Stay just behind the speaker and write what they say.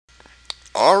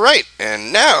Alright,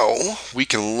 and now we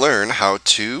can learn how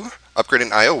to upgrade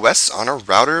an iOS on a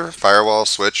router, firewall,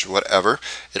 switch, whatever.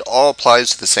 It all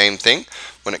applies to the same thing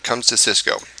when it comes to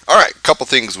Cisco. Alright, couple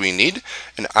things we need.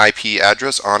 An IP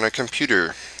address on a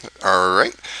computer.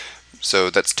 Alright,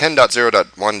 so that's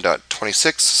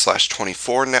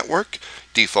 10.0.1.26/24 network.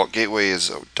 Default gateway is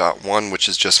 0.1, which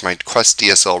is just my Quest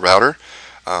DSL router.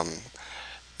 And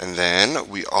then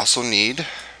we also need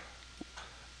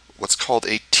what's called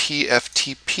a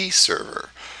TFTP server.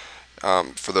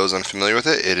 For those unfamiliar with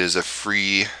it, it is a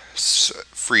free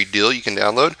deal you can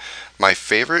download. My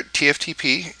favorite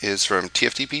TFTP is from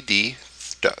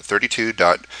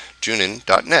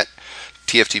tftpd32.junin.net.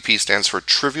 TFTP stands for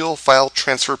Trivial File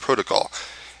Transfer Protocol.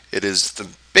 It is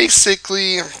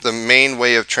basically the main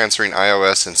way of transferring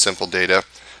iOS and simple data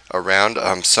around.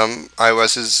 Some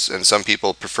iOSs and some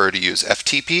people prefer to use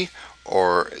FTP,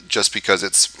 or just because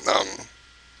it's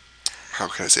how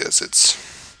can I say this? It's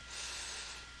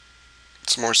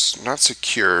more not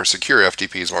secure. Secure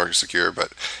FTP is more secure,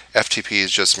 but FTP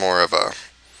is just more of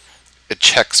it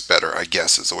checks better, I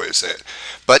guess is the way to say it.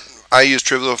 But I use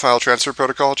Trivial File Transfer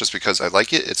Protocol just because I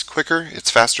like it. It's quicker,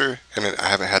 it's faster, and I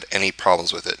haven't had any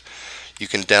problems with it. You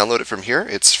can download it from here.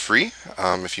 It's free.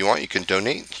 If you want, you can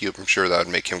donate. I'm sure that would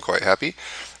make him quite happy.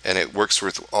 And it works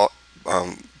with all,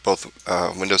 both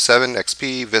Windows 7,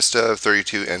 XP, Vista,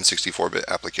 32, and 64-bit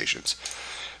applications.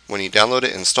 When you download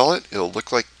it and install it, it'll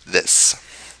look like this.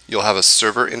 You'll have a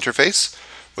server interface,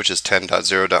 which is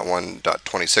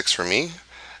 10.0.1.26 for me.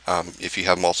 If you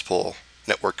have multiple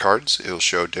network cards, it will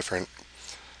show different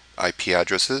IP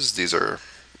addresses. These are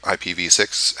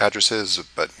IPv6 addresses,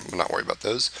 but I'm not worried about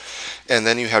those. And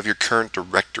then you have your current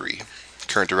directory.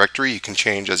 Current directory you can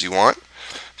change as you want.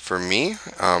 For me,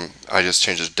 I just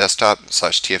changed it to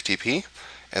desktop/TFTP,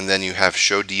 and then you have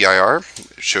show dir.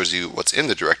 It shows you what's in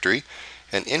the directory,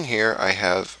 and in here I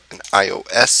have an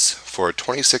iOS for a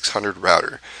 2600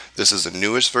 router. This is the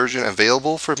newest version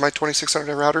available for my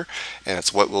 2600 router, and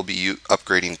it's what we'll be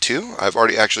upgrading to. I've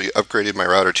already actually upgraded my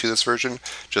router to this version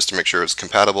just to make sure it's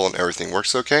compatible and everything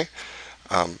works okay.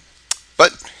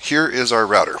 But here is our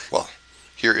router. Well,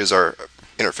 here is our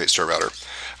interface to our router.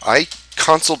 I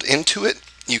consoled into it.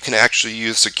 You can actually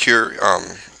use secure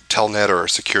telnet or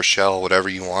secure shell, whatever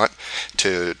you want,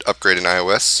 to upgrade an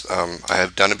iOS. I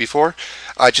have done it before.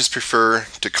 I just prefer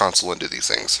to console into these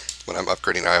things when I'm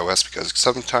upgrading iOS because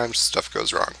sometimes stuff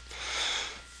goes wrong.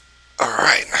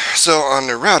 Alright, so on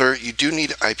the router you do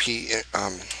need IP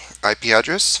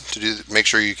address to make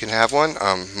sure you can have one.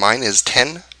 Mine is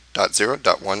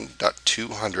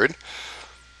 10.0.1.200,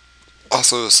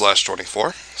 also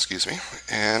 /24, excuse me.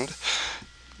 And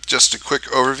just a quick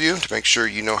overview to make sure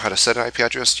you know how to set an IP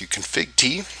address. You config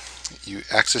T, you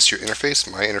access your interface.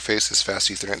 My interface is fast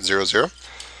Ethernet 00.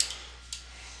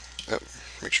 Yep.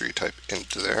 Make sure you type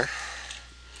into there.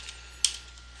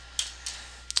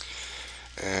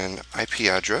 And IP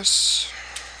address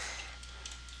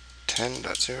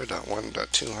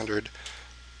 10.0.1.200.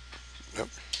 Yep.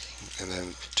 And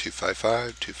then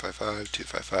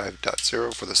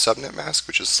 255.255.255.0 for the subnet mask,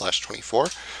 which is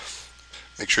 /24.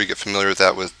 Make sure you get familiar with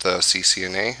that with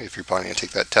CCNA if you're planning to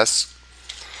take that test.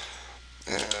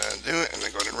 And do it, and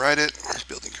then go ahead and write it.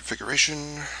 Building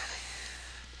configuration.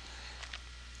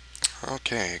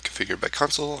 Okay, configured by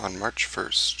console on March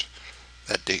 1st.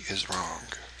 That date is wrong.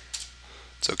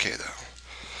 It's okay though.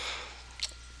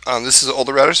 This is an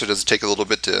older router, so it does take a little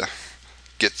bit to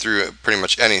get through pretty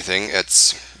much anything.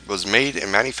 It was made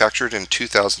and manufactured in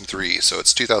 2003, so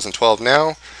it's 2012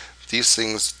 now. These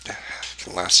things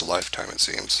can last a lifetime, it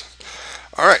seems.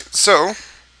 Alright, so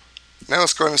now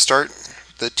let's go ahead and start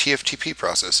the TFTP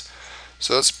process.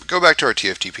 So let's go back to our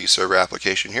TFTP server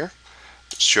application here.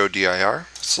 Show dir,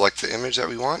 select the image that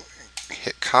we want,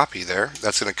 hit copy there.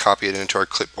 That's going to copy it into our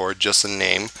clipboard, just the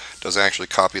name. Doesn't actually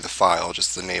copy the file,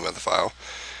 just the name of the file.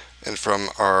 And from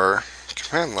our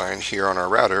command line here on our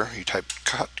router, you type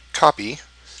copy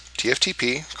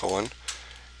TFTP :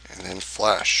 and then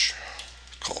flash :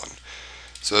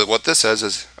 So what this says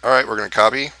is, alright, we're going to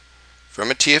copy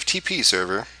from a TFTP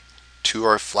server to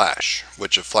our flash,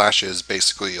 which a flash is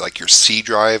basically like your C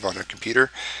drive on a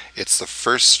computer. It's the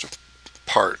first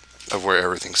part of where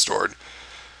everything's stored.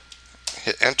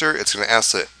 Hit enter. It's going to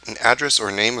ask an address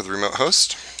or name of the remote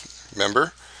host.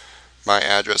 Remember, my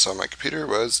address on my computer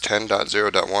was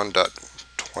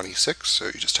 10.0.1.26, so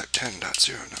you just type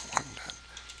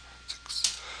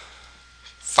 10.0.1.6.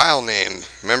 File name.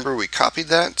 Remember, we copied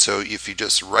that, so if you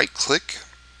just right click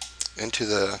into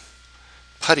the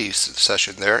putty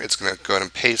session there, it's going to go ahead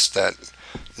and paste that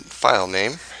file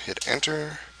name. Hit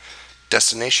enter.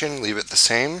 Destination, leave it the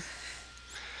same.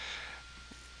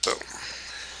 Boom.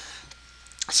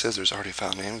 It says there's already a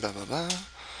file name, blah blah blah,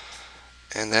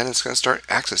 and then it's going to start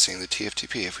accessing the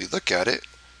TFTP. If we look at it,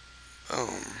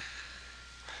 and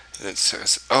it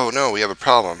says, oh no, we have a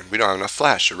problem. We don't have enough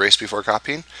flash. Erase before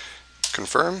copying.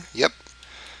 Confirm. Yep.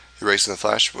 Erasing the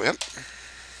flash. Yep.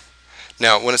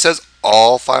 Now, when it says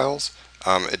all files,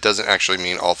 it doesn't actually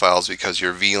mean all files because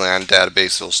your VLAN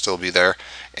database will still be there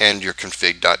and your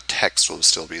config.txt will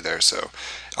still be there. So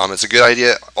it's a good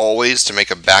idea always to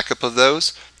make a backup of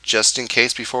those just in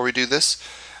case before we do this.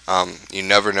 You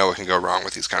never know what can go wrong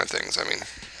with these kind of things. I mean,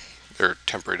 they're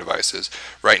temporary devices.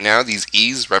 Right now, these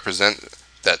E's represent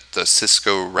that the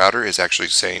Cisco router is actually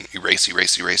saying erase,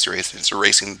 erase, erase, erase. It's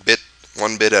erasing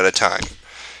one bit at a time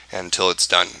until it's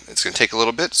done. It's going to take a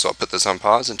little bit, so I'll put this on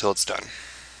pause until it's done.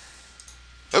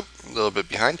 Oh, a little bit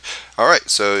behind. Alright,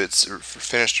 so it's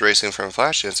finished erasing from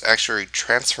flash, and it's actually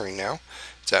transferring now.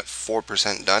 It's at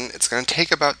 4% done. It's going to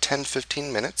take about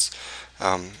 10-15 minutes.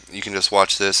 You can just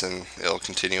watch this and it'll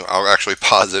continue. I'll actually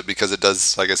pause it because it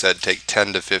does, like I said, take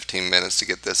 10 to 15 minutes to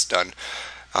get this done.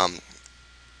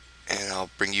 And I'll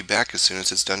bring you back as soon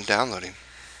as it's done downloading.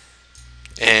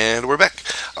 And we're back.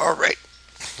 Alright,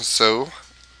 so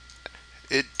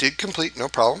it did complete, no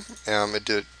problem. It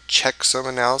did check some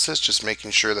analysis, just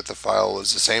making sure that the file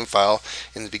was the same file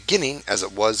in the beginning as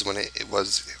it was when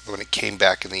it came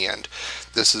back in the end.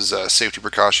 This is a safety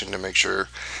precaution to make sure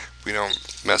we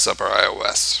don't mess up our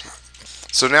iOS.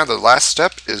 So now the last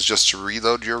step is just to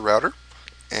reload your router,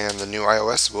 and the new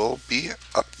iOS will be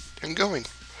up and going.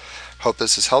 Hope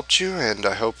this has helped you, and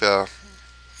I hope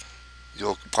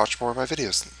you'll watch more of my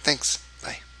videos. Thanks.